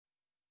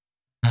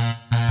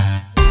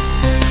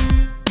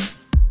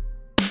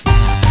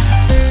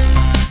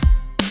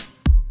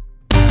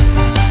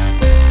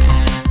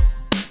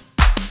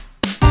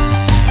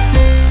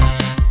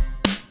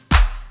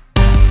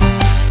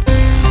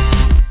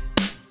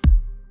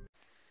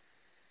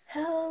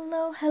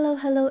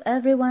Hello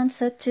everyone.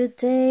 So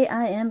today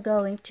I am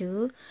going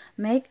to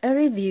make a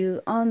review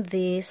on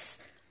this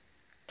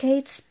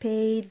Kate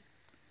Spade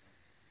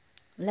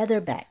leather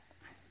bag.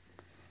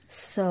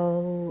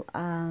 So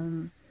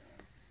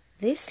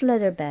this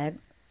leather bag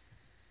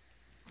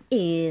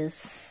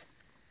is,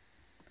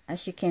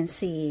 as you can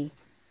see,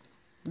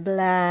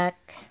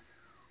 black,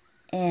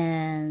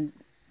 and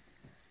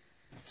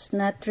it's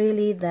not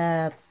really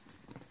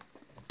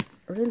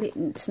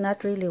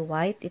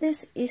white.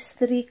 This is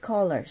 3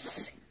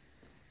 colors.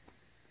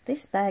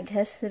 This bag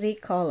has 3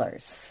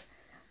 colors.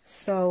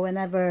 So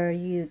whenever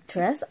you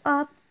dress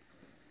up,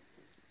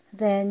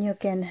 then you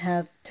can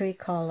have 3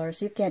 colors.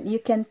 You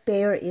can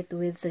pair it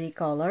with 3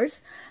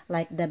 colors,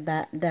 like the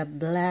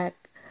black.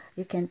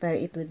 You can pair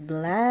it with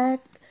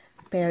black,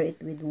 pair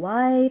it with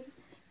white,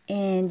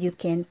 and you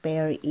can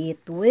pair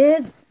it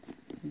with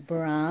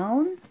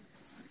brown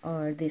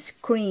or this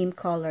cream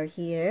color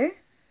here.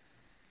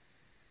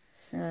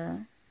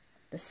 So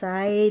the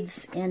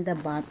sides and the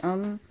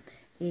bottom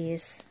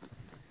is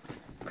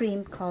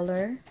cream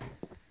color.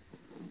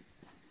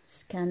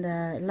 It's kind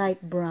of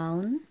light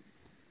brown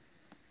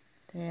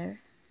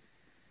there.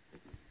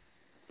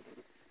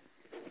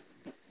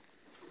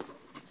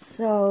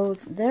 So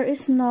there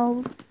is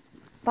no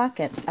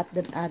pocket at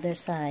the other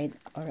side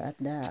or at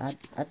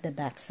the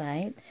back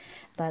side,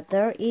 but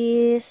there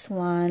is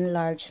one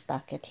large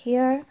pocket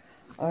here,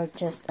 or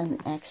just an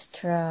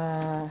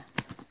extra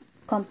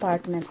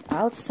compartment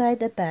outside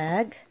the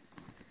bag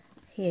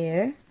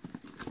here.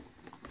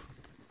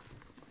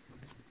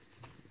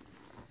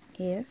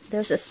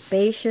 There's a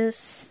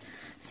spacious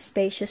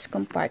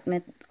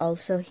compartment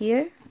also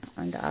here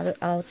on the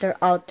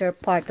outer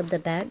part of the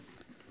bag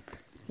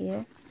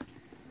here.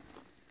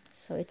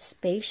 So it's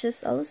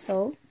spacious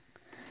also.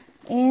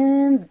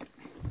 And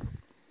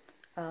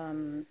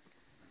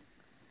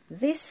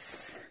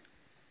this,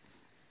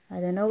 I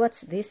don't know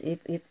what's this,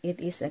 if it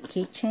is a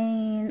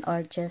keychain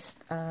or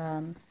just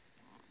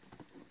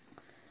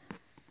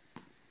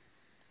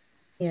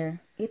here.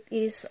 It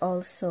is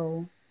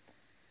also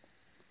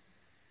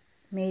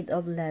made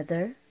of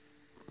leather.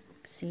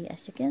 See,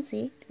 as you can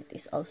see, it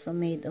is also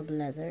made of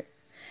leather.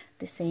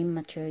 The same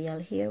material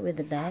here with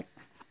the bag.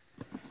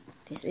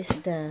 This is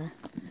the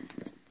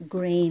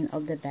grain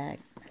of the bag.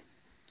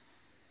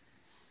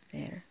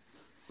 There.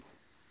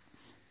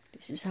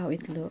 This is how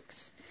it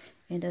looks.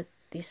 And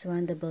this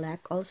one, the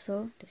black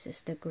also. This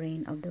is the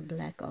grain of the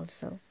black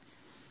also.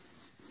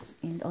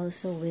 And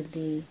also with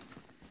the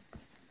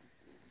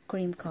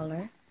cream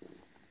color.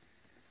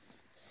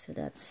 So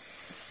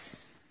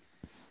that's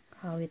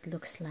how it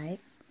looks like.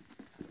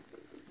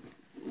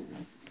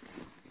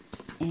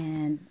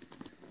 And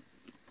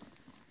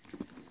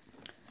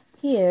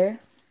here,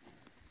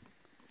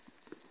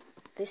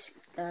 this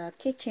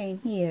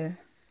keychain here,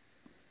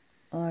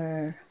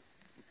 or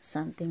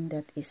something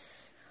that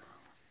is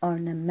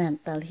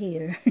ornamental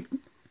here.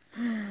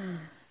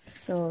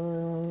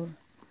 So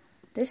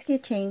this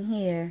keychain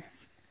here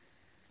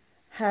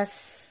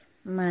has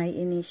my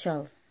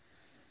initial,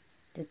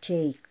 the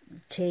J.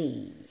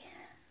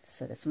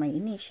 So that's my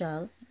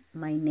initial,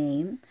 my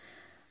name.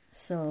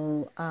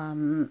 So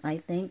I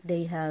think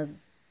they have,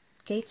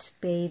 Kate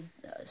Spade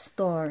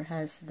store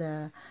has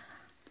the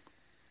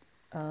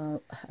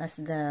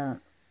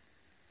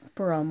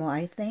promo,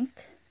 I think,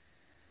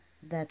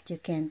 that you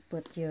can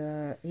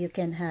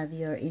have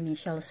your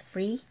initials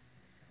free,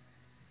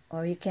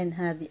 or you can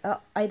have,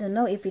 I don't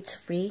know if it's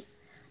free.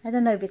 I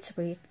don't know if it's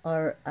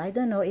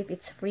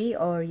free,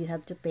 or you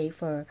have to pay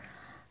for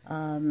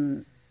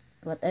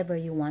whatever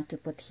you want to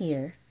put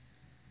here.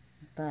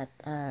 But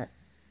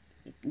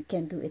you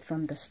can do it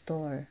from the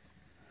store.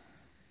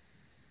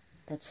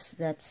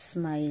 That's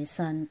my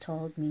son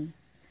told me.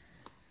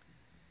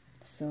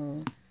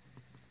 So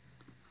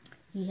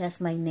he has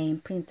my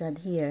name printed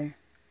here,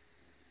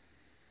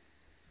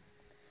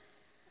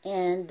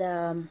 and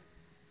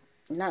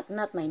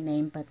not my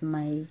name, but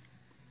my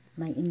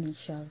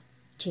initial,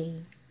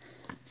 J.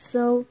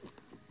 So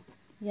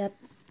yep.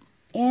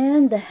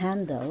 And the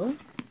handle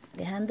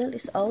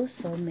is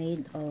also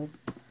made of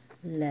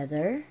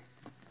leather.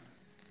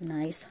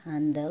 Nice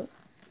handle.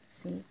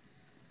 See,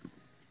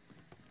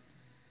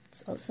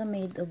 it's also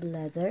made of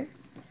leather.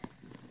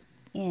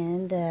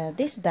 And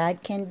this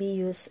bag can be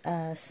used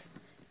as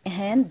a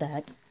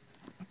handbag.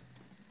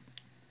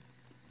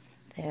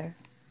 There,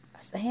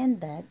 as a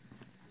handbag,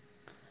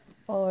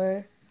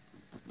 or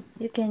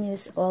you can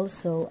use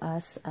also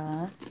as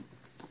a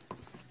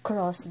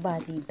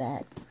crossbody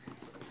bag,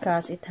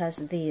 because it has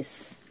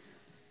this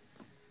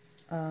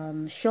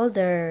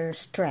shoulder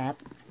strap,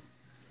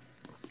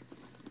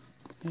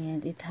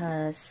 and it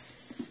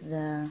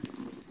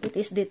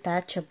is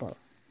detachable.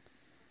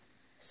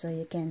 So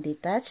you can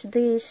detach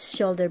this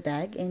shoulder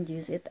bag and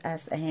use it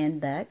as a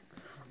handbag,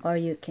 or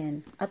you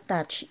can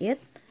attach it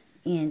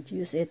and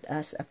use it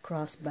as a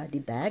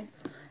crossbody bag.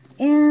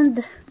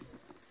 And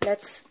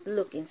let's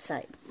look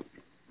inside.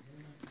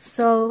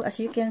 So as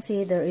you can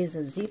see, there is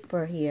a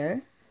zipper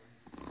here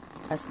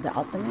as the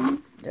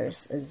opening.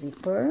 There's a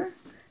zipper.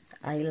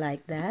 I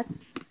like that.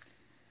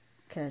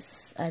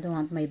 because I don't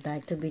want my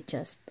bag to be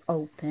just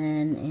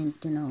open, and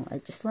you know,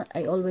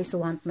 I always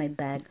want my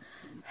bag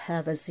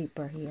have a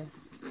zipper here.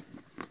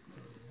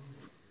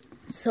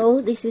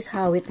 So this is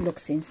how it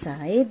looks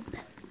inside.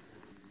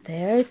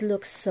 There, it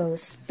looks so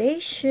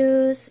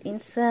spacious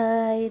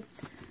inside,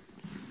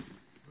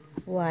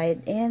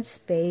 wide and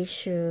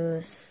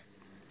spacious.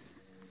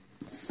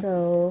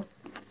 So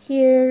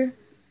here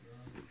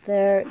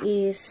there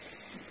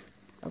is,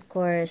 of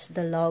course,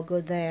 the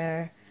logo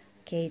there,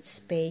 Kate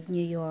Spade,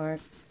 New York.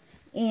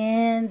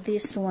 And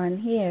this one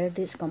here,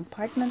 this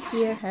compartment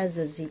here has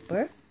a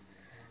zipper.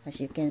 As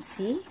you can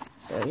see,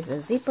 there is a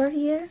zipper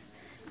here.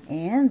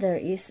 And there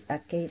is a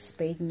Kate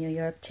Spade, New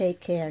York,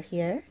 take care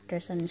here.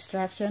 There's an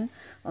instruction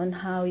on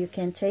how you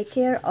can take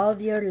care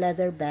of your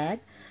leather bag.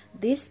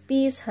 This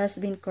piece has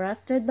been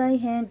crafted by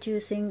hand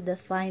using the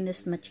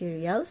finest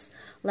materials.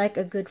 Like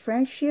a good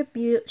friendship,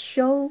 you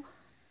show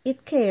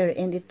it care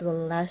and it will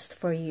last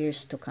for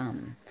years to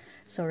come.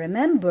 So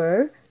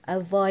remember,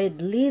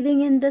 avoid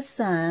leaving in the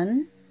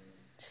sun.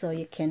 So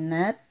you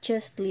cannot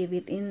just leave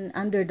it in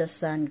under the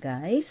sun,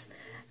 guys.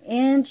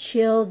 And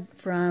shield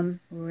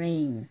from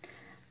rain.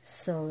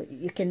 So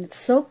you can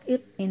soak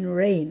it in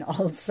rain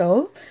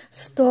also.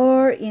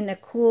 Store in a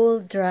cool,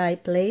 dry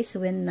place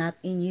when not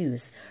in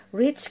use.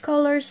 Rich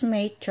colors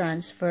may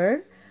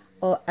transfer,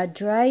 or a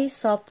dry,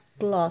 soft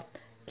cloth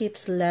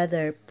keeps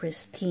leather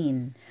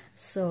pristine.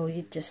 So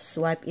you just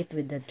swipe it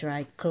with the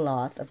dry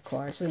cloth, of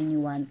course, when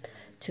you want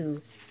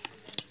to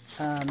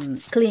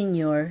clean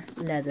your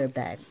leather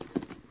bag.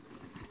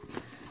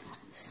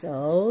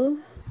 So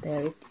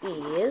there it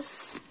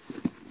is.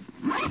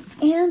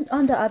 And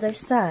on the other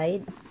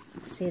side,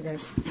 see,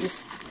 there's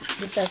this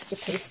it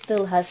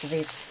still has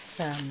this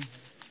what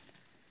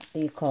do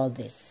you call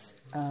this,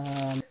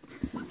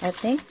 I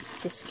think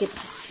this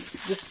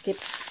keeps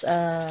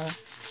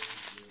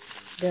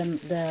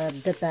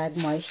the bag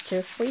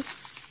moisture free.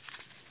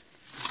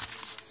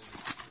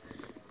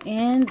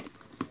 And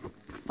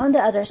on the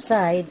other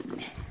side,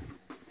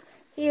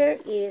 here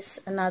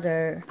is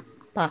another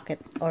pocket,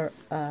 or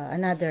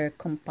another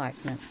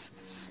compartment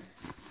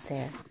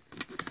there.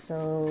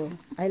 So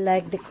I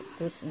like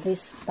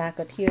this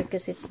packet here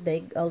because it's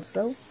big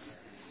also.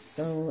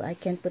 So I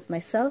can put my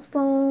cell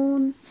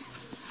phone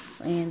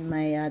and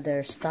my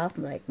other stuff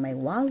like my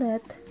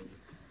wallet.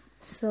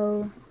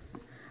 So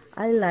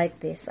I like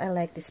this. I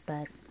like this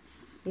bag.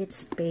 It's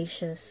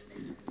spacious.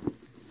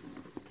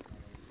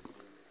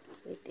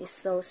 It is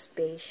so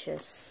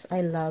spacious.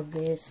 I love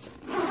this.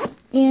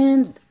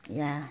 And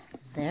yeah,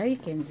 there you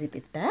can zip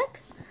it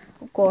back,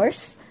 of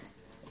course.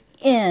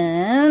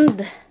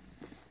 And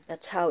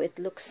that's how it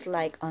looks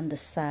like on the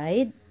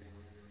side.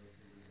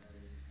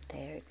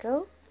 There you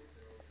go.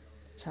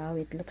 That's how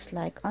it looks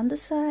like on the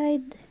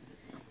side.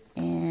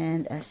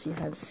 And as you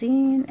have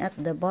seen at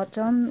the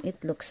bottom,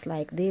 it looks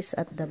like this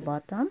at the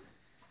bottom.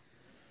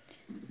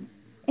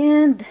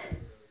 And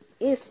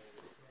if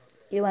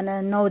you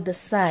wanna know the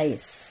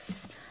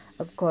size,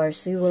 of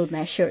course, we will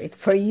measure it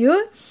for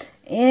you.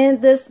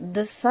 And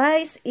the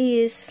size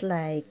is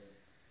like,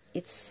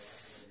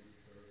 it's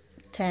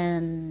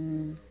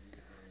 10,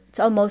 it's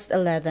almost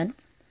 11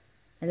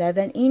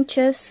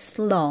 inches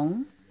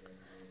long,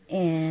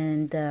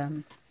 and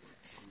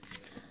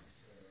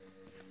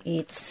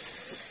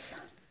it's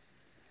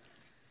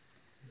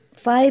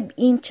 5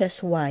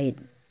 inches wide,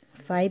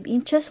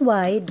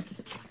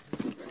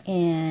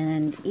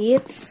 and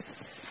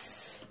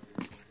it's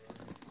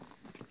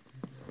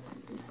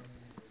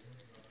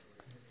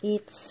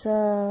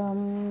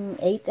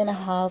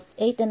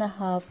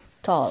 8.5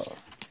 tall.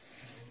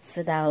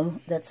 So now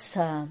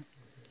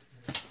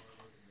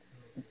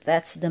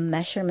that's the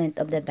measurement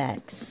of the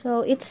bag.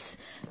 So it's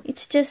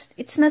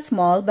not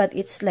small, but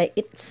it's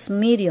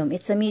medium.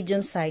 It's a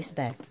medium size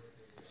bag.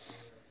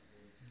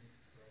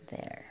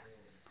 There.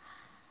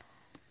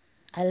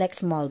 I like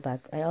small bag.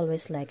 I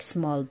always like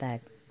small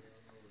bag.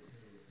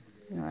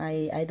 You know,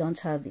 I don't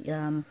have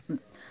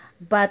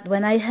but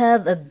when I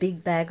have a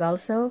big bag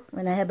also,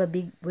 when I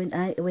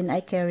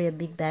carry a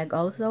big bag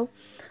also,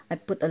 I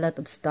put a lot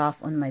of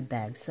stuff on my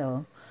bag.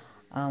 So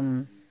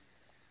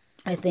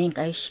I think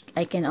I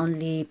can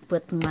only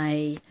put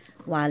my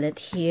wallet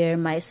here,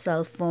 my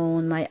cell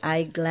phone, my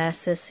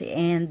eyeglasses,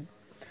 and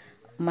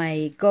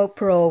my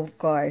GoPro, of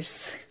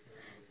course.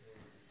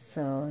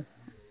 So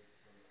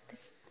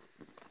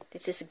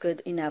this is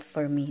good enough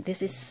for me.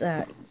 This is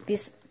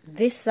this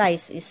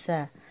size is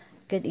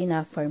good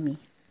enough for me.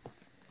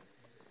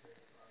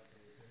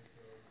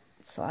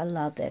 So I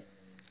love it.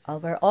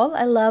 Overall,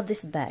 I love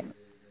this bag.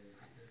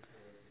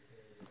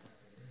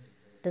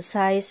 The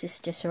size is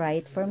just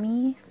right for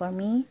me.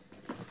 The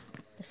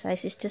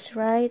size is just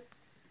right.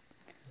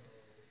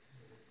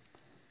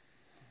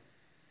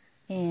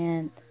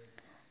 And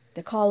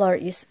the color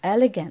is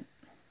elegant.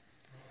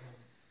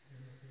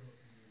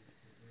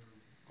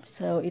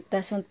 So it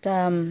doesn't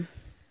the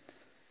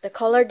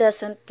color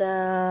doesn't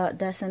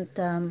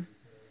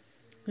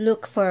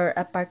look for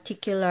a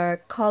particular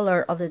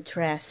color of the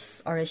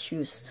dress or a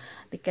shoes,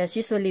 because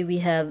usually we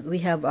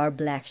have our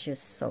black shoes.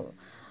 So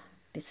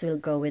This will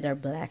go with our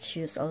black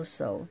shoes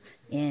also,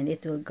 and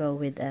it will go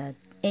with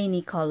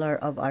any color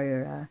of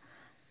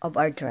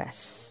our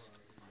dress.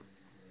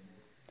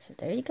 So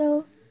there you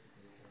go.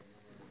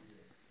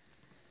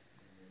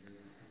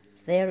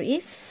 There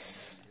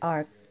is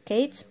our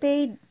Kate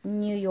Spade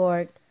New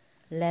York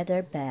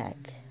leather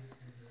bag.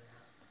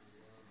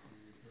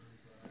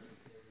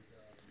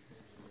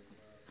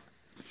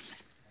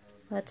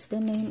 What's the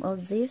name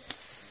of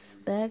this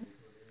bag?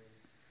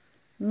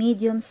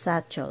 Medium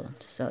satchel.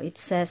 So it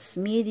says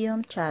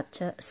medium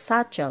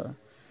satchel.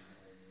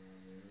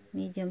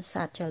 Medium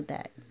satchel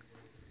bag.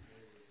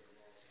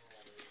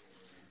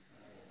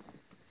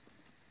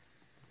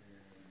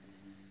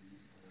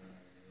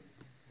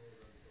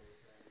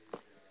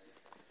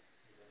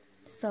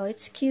 So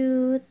it's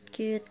cute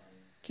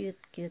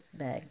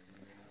bag.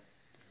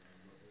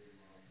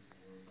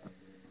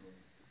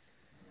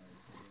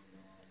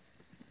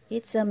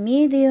 It's a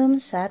medium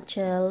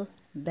satchel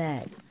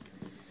bag.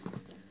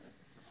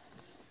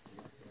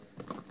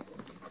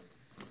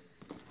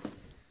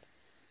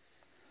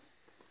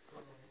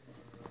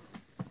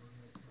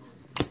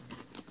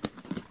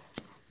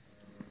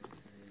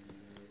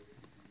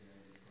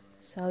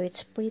 So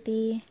it's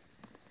pretty.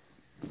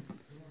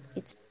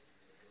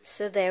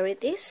 So there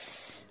it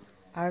is,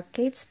 our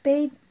Kate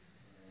Spade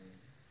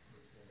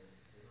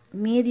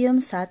medium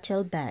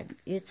satchel bag.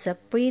 It's a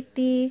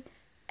pretty,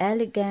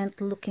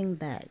 elegant looking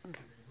bag.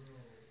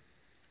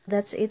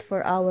 That's it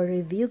for our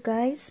review,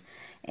 guys,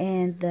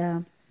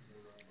 and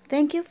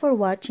thank you for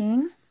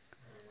watching.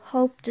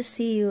 Hope to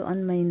see you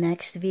on my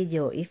next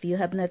video. If you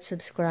have not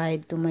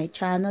subscribed to my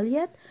channel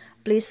yet,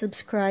 please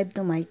subscribe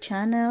to my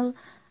channel.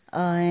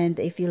 And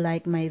if you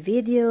like my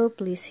video,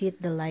 please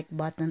hit the like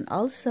button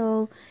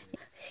also.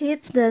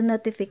 Hit the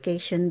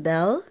notification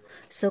bell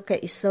so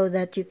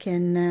that you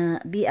can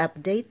be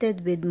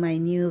updated with my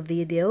new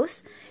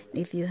videos.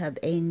 If you have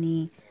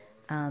any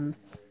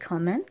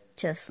comment,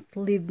 just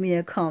leave me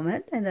a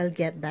comment and I'll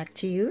get back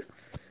to you.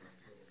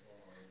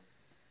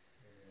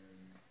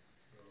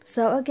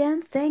 So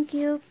again, thank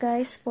you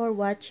guys for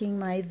watching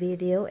my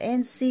video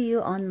and see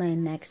you on my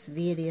next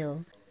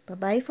video. Bye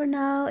bye for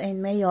now,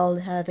 and may you all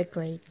have a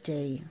great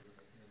day.